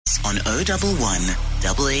On 011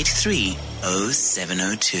 883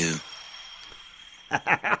 0702.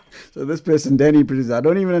 So this person, Danny, producer, I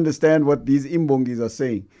don't even understand what these imbongis are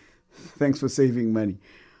saying. Thanks for saving money.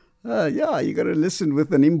 Yeah, you got to listen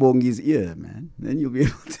with an imbongi's ear, man. Then you'll be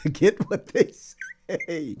able to get what they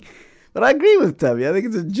say. But I agree with Tavi. I think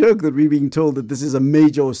it's a joke that we're being told that this is a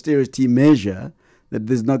major austerity measure, that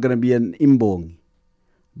there's not going to be an imbongi.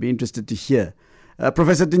 Be interested to hear.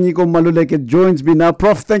 Professor Tinyiko Maluleke joins me now.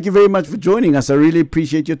 Prof, thank you very much for joining us. I really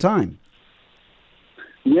appreciate your time.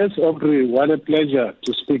 Yes, Aubrey, what a pleasure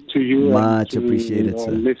to speak to you. Much and to appreciated,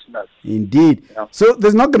 sir. Listeners. Indeed. Yeah. So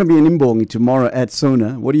there's not going to be an imbongi tomorrow at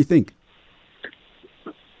Sona. What do you think?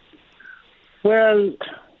 Well,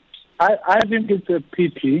 I think it's a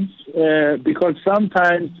pity because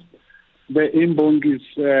sometimes the imbongis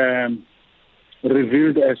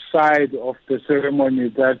revealed a side of the ceremony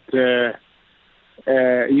that,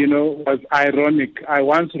 was ironic. I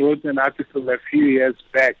once wrote an article a few years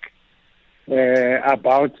back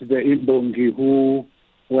about the imbongi who,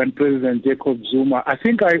 when President Jacob Zuma, I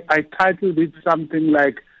think I titled it something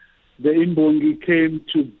like, the imbongi came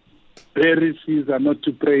to bury Caesar, not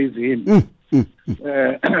to praise him.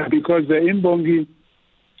 Because the imbongi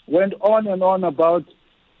went on and on about,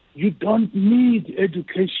 you don't need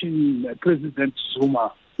education, President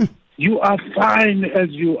Zuma. You are fine as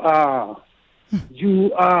you are.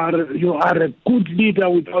 You are a good leader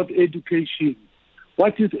without education.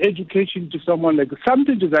 What is education to someone like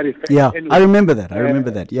something to that effect? Yeah, anyway, I remember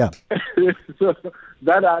that. Yeah. So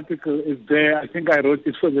that article is there. I think I wrote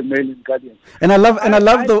it for the Mail and Guardian. And I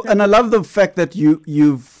love the fact that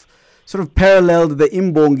you've sort of paralleled the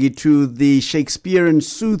imbongi to the Shakespearean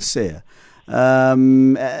soothsayer.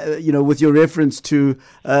 With your reference to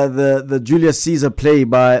the Julius Caesar play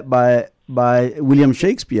by William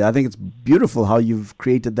Shakespeare. I think it's beautiful how you've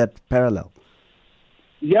created that parallel.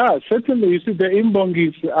 Yeah, certainly. You see, the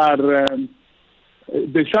imbongis are,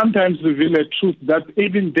 they sometimes reveal a truth that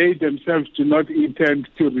even they themselves do not intend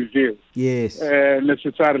to reveal. Yes.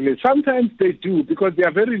 Necessarily. Sometimes they do because they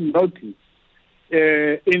are very naughty,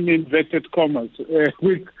 in inverted commas,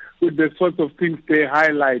 with the sorts of things they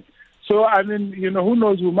highlight. So, I mean, who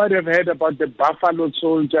knows, we might have heard about the Buffalo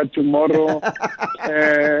Soldier tomorrow.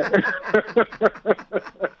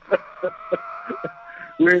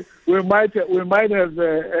 We might have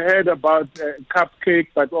heard about cupcake,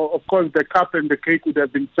 but of course the cup and the cake would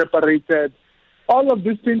have been separated. All of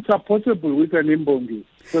these things are possible with an imbongi.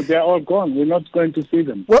 So they're all gone. We're not going to see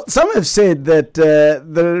them. Well, some have said that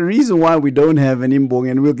the reason why we don't have an imbongi,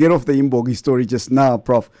 and we'll get off the imbongi story just now,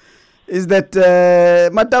 Prof, is that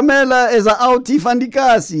Matamela is a outie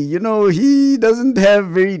Fandikasi. He doesn't have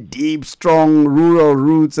very deep, strong rural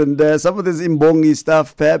roots, and some of this imbongi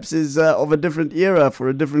stuff perhaps is of a different era for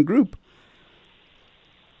a different group.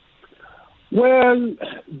 Well,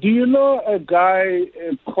 do you know a guy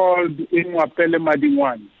called Inwapele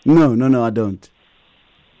Madingwane? No, I don't.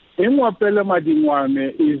 Inwapele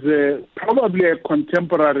Madingwane is probably a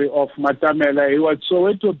contemporary of Matamela. He was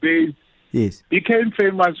Soweto-based. Yes. Became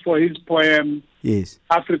famous for his poem, yes,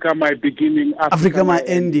 Africa My Beginning, Africa My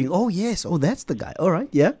Ending. Oh, yes. Oh, that's the guy. All right,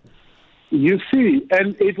 yeah. You see,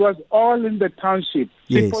 and it was all in the township.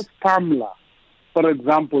 Yes. Sipos Pamla, for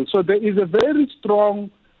example. So there is a very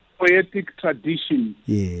strong poetic tradition,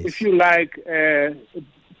 yes, if you like,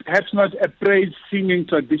 perhaps not a praise singing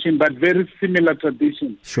tradition, but very similar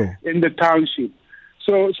tradition, sure, in the township.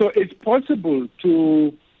 So it's possible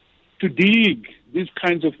to dig these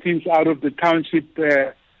kinds of things out of the township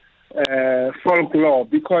folklore,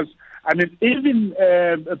 because I mean, even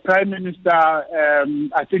Prime Minister,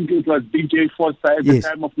 I think it was B.J. Foster at yes, the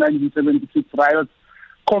time of 1976 riots,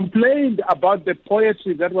 complained about the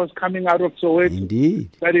poetry that was coming out of Soweto.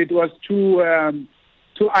 Indeed, that it was too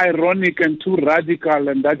ironic and too radical,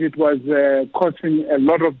 and that it was causing a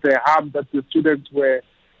lot of the harm that the students were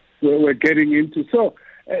getting into. So,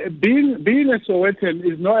 being a Sowetan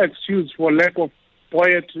is no excuse for lack of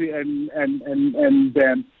poetry and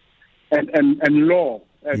law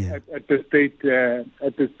at the state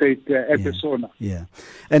at the SONA. Yeah,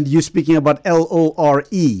 and you're speaking about LORE,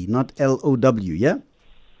 not LOW, yeah?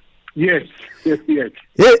 Yes.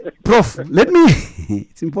 Hey, Prof,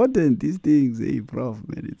 it's important, these things, hey, Prof,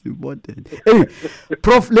 man, it's important. Anyway,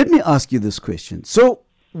 Prof, let me ask you this question. So,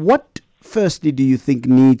 what, firstly, do you think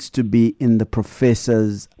needs to be in the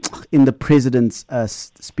president's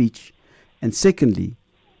speech? And secondly,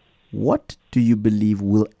 what do you believe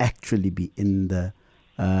will actually be in the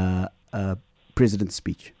president's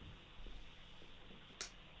speech?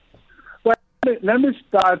 Well, let me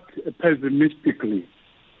start pessimistically.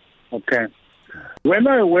 Okay. When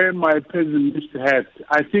I wear my pessimist hat,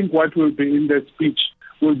 I think what will be in the speech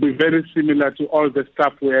will be very similar to all the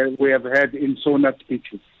stuff we have had in SONA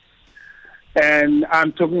speeches. And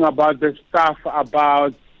I'm talking about the stuff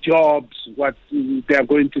about jobs, what they are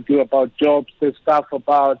going to do about jobs, the stuff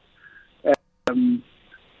about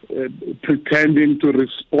pretending to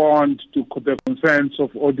respond to the concerns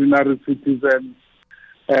of ordinary citizens,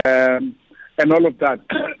 and all of that.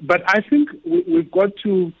 But I think we've got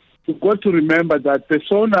to remember that the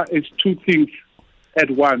SONA is two things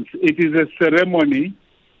at once. It is a ceremony.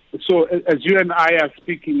 So as you and I are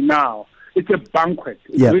speaking now, it's a banquet.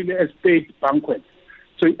 It's really a state banquet.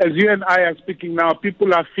 So as you and I are speaking now,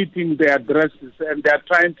 people are fitting their dresses and they're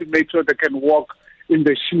trying to make sure they can walk in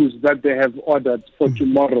the shoes that they have ordered for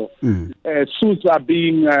tomorrow. Suits are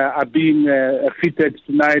being fitted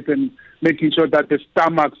tonight and making sure that the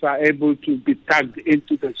stomachs are able to be tugged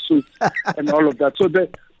into the suits and all of that. So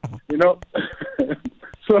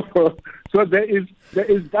so there is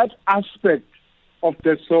that aspect of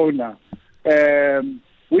the SONA,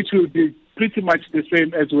 which will be pretty much the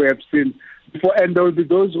same as we have seen before, and there will be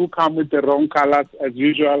those who come with the wrong colors as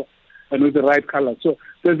usual and with the right colors. So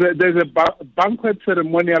there's a banquet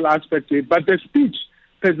ceremonial aspect to it, but the speech,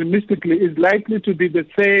 pessimistically, is likely to be the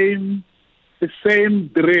same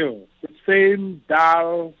drill, the same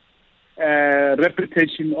dull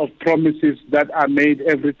repetition of promises that are made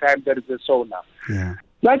every time there is a SONA. Yeah.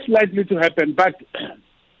 That's likely to happen, but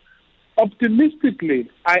optimistically,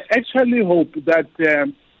 I actually hope that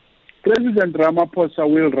President Ramaphosa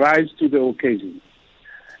will rise to the occasion.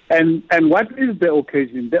 And what is the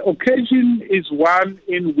occasion? The occasion is one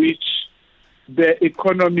in which the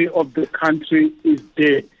economy of the country is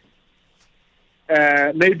dead.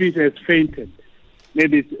 Maybe it has fainted.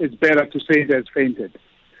 Maybe it's better to say it has fainted.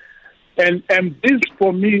 And this,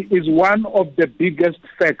 for me, is one of the biggest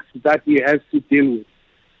facts that he has to deal with.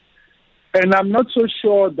 And I'm not so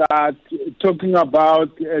sure that talking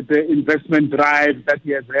about the investment drive that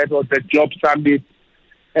he has had, or the job summit,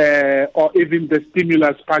 or even the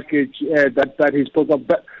stimulus package that he spoke of,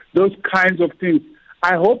 those kinds of things,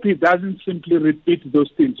 I hope he doesn't simply repeat those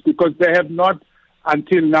things, because they have not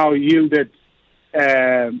until now yielded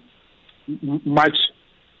much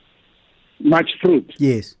fruit.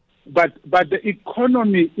 Yes. But the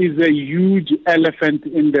economy is a huge elephant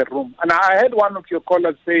in the room. And I heard one of your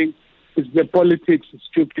callers saying, is the politics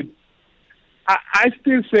stupid? I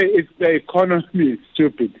still say it's the economy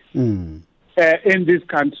stupid in this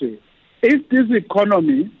country. If this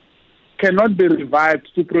economy cannot be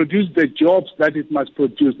revived to produce the jobs that it must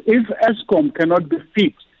produce, if ESCOM cannot be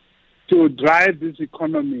fixed to drive this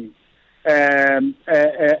economy, I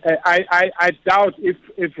doubt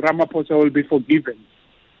if Ramaphosa will be forgiven.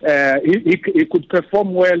 He could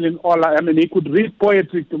perform well in all. I mean, he could read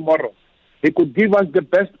poetry tomorrow. He could give us the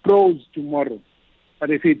best prose tomorrow. But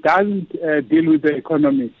if he doesn't deal with the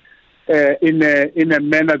economy in a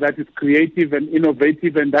manner that is creative and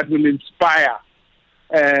innovative and that will inspire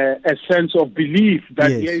a sense of belief that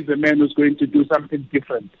here is a man who's going to do something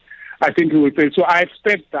different, I think he will fail. So I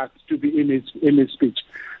expect that to be in his speech.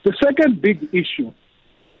 The second big issue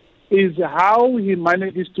is how he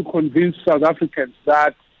manages to convince South Africans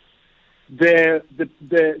that the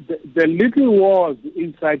little wars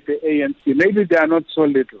inside the ANC, maybe they are not so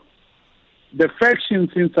little. The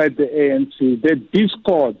factions inside the ANC, the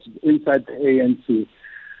discords inside the ANC,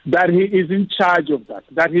 that he is in charge of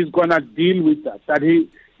that he's going to deal with that he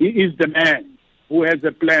is the man who has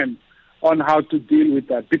a plan on how to deal with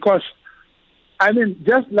that. Because, I mean,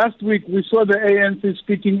 just last week we saw the ANC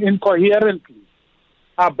speaking incoherently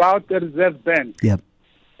about the Reserve Bank. Yep.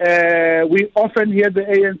 We often hear the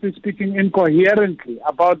ANC speaking incoherently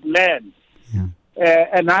about land. Yeah.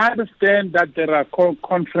 And I understand that there are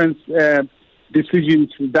conference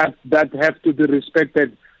decisions that have to be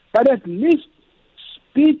respected. But at least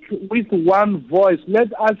speak with one voice.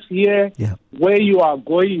 Let us hear where you are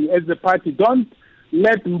going as a party. Don't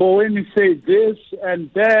let Mboweni say this and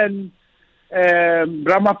then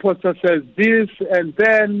Ramaphosa says this and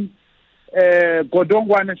then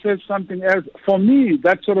Godongwana says something else. For me,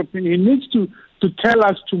 that sort of thing, he needs to tell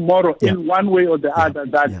us tomorrow in one way or the other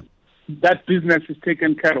that business is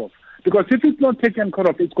taken care of. Because if it's not taken care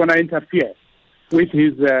of, it's going to interfere with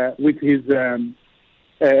his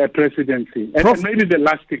presidency. And maybe the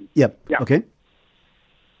last thing. Okay.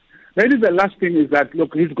 Maybe the last thing is that,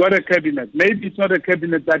 look, he's got a cabinet. Maybe it's not a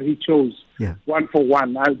cabinet that he chose one for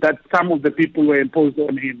one, that some of the people were imposed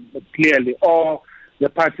on him clearly, or the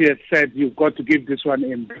party has said, you've got to give this one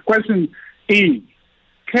in. The question is,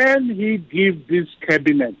 can he give this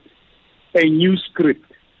cabinet a new script?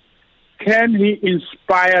 Can he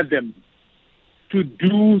inspire them to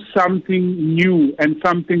do something new and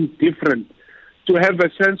something different, to have a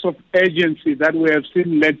sense of urgency that we have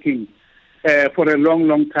seen lacking for a long,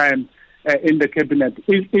 long time in the cabinet.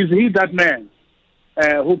 Is he that man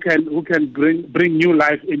who can bring new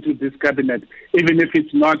life into this cabinet, even if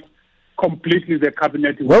it's not completely the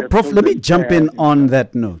cabinet? Well, Prof, let me jump in on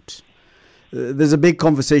that note. There's a big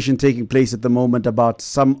conversation taking place at the moment about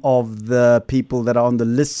some of the people that are on the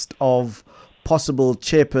list of possible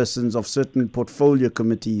chairpersons of certain portfolio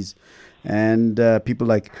committees, and people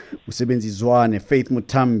like Usebenzi Zwane, Faith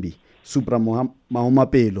Mutambi, Supra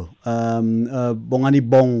Mahumapelo, Bongani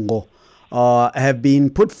Bongo, have been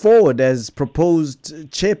put forward as proposed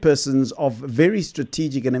chairpersons of very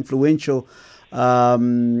strategic and influential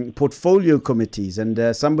portfolio committees.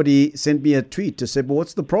 And somebody sent me a tweet to say, but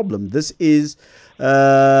what's the problem? These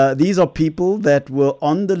are people that were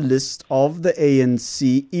on the list of the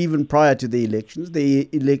ANC even prior to the elections. The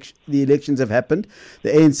elections have happened.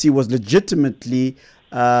 The ANC was legitimately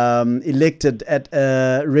elected at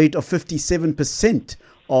a rate of 57%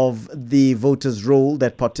 of the voters' roll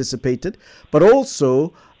that participated. But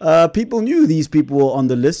also, people knew these people were on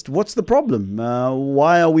the list. What's the problem?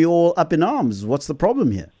 Why are we all up in arms? What's the problem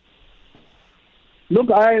here? Look,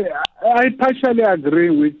 I partially agree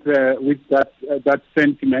with that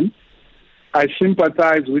sentiment. I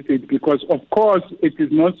sympathize with it because, of course, it is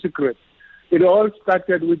no secret. It all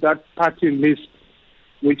started with that party list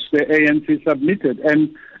which the ANC submitted,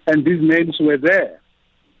 and these names were there.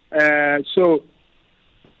 So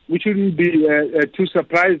we shouldn't be too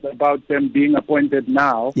surprised about them being appointed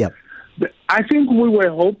now. Yep. I think we were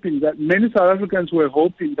hoping that many South Africans were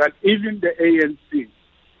hoping that even the ANC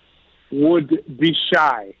would be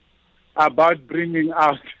shy about bringing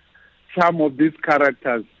out some of these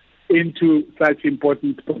characters into such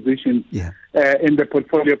important positions in the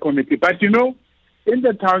portfolio committee. But, in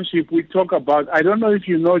the township, we talk about, I don't know if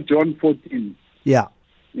you know John 14. Yeah.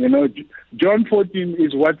 John 14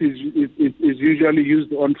 is what is usually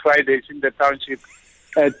used on Fridays in the township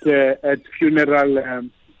at funeral.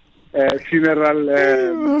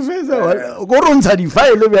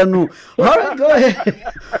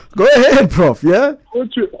 Go ahead, Prof. Yeah.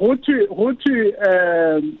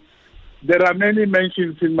 There are many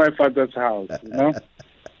mentions in my father's house.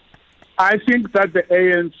 I think that the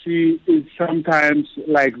ANC is sometimes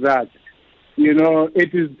like that.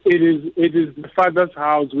 It is the father's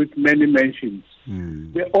house with many mentions.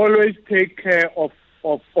 They always take care of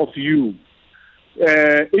you.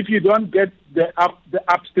 If you don't get the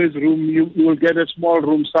upstairs room, you will get a small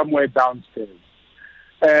room somewhere downstairs.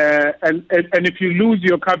 And if you lose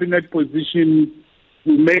your cabinet position,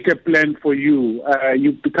 we make a plan for you.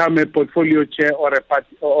 You become a portfolio chair or a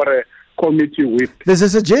party or a committee whip. There's a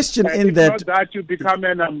suggestion in that. Not that you become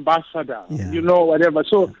an ambassador, whatever.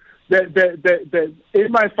 So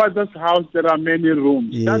in my father's house, there are many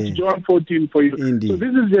rooms. Yeah. That's John 14 for you. Indeed. So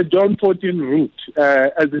this is the John 14 route,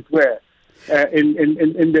 as it were,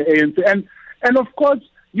 in the ANC. And of course,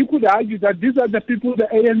 you could argue that these are the people the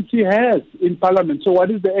ANC has in parliament. So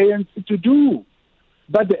what is the ANC to do?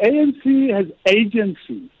 But the ANC has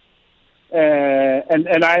agency.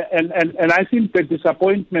 And I think the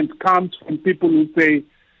disappointment comes from people who say,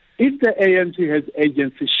 if the ANC has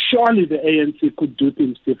agency, surely the ANC could do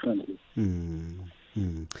things differently.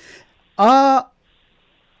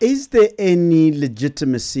 Is there any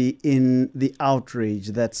legitimacy in the outrage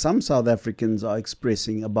that some South Africans are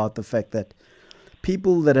expressing about the fact that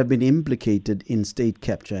people that have been implicated in state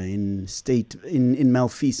capture, in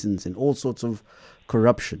malfeasance, in all sorts of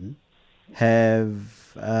corruption,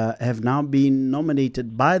 have now been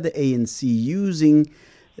nominated by the ANC using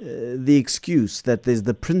the excuse that there's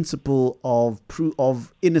the principle of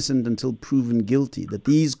innocent until proven guilty, that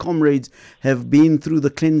these comrades have been through the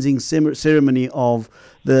cleansing ceremony of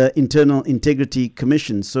the Internal Integrity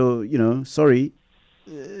Commission. So,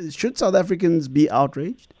 should South Africans be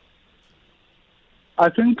outraged? I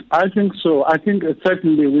think so. I think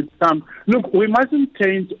certainly with some. Look, we mustn't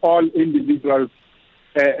taint all individuals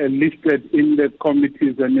listed in the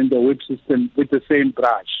committees and in the whip system with the same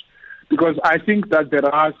brush. Because I think that there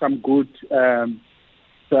are some good,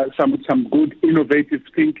 some good innovative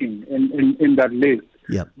thinking in that list.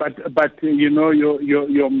 Yeah. But your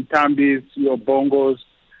Mtambis, your Bongos,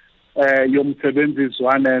 your Msebenzi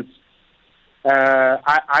Zwanes,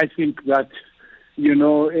 I think that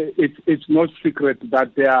it's no secret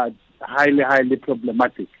that they are highly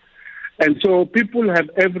problematic, and so people have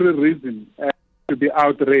every reason to be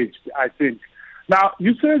outraged, I think. Now,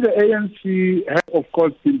 you say the ANC has, of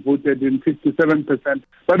course, been voted in 57%,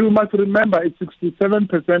 but we must remember it's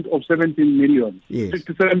 67% of 17 million. Yes.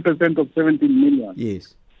 67% of 17 million.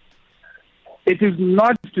 Yes. it is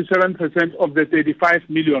not 57% of the 35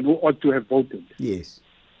 million who ought to have voted. Yes.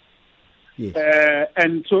 Yes.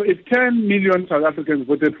 And so if 10 million South Africans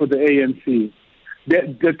voted for the ANC,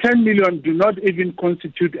 the 10 million do not even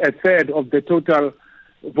constitute a third of the total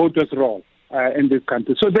voters' roll in this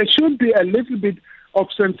country. So there should be a little bit of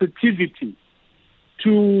sensitivity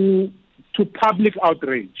to public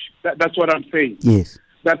outrage. That's what I'm saying. Yes.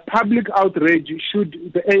 That public outrage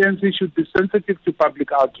the ANC should be sensitive to public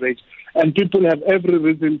outrage, and people have every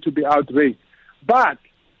reason to be outraged. But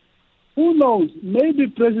who knows, maybe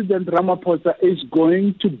President Ramaphosa is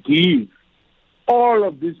going to give all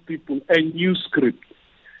of these people a new script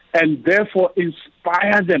and therefore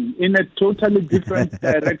inspire them in a totally different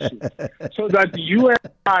direction, so that you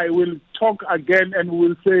and I will talk again and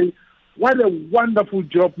will say, what a wonderful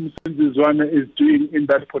job Mr. Zwana is doing in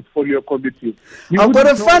that portfolio committee. I've got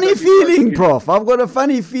a funny feeling, Prof. I've got a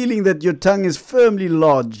funny feeling that your tongue is firmly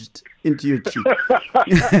lodged into your cheek.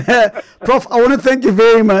 Prof, I want to thank you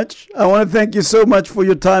very much. I want to thank you so much for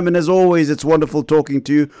your time. And as always, it's wonderful talking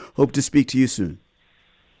to you. Hope to speak to you soon.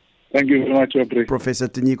 Thank you very much, Aubrey. Professor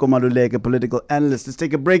Tinyiko Maluleke, political analyst. Let's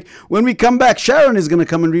take a break. When we come back, Sharon is going to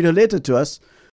come and read her letter to us.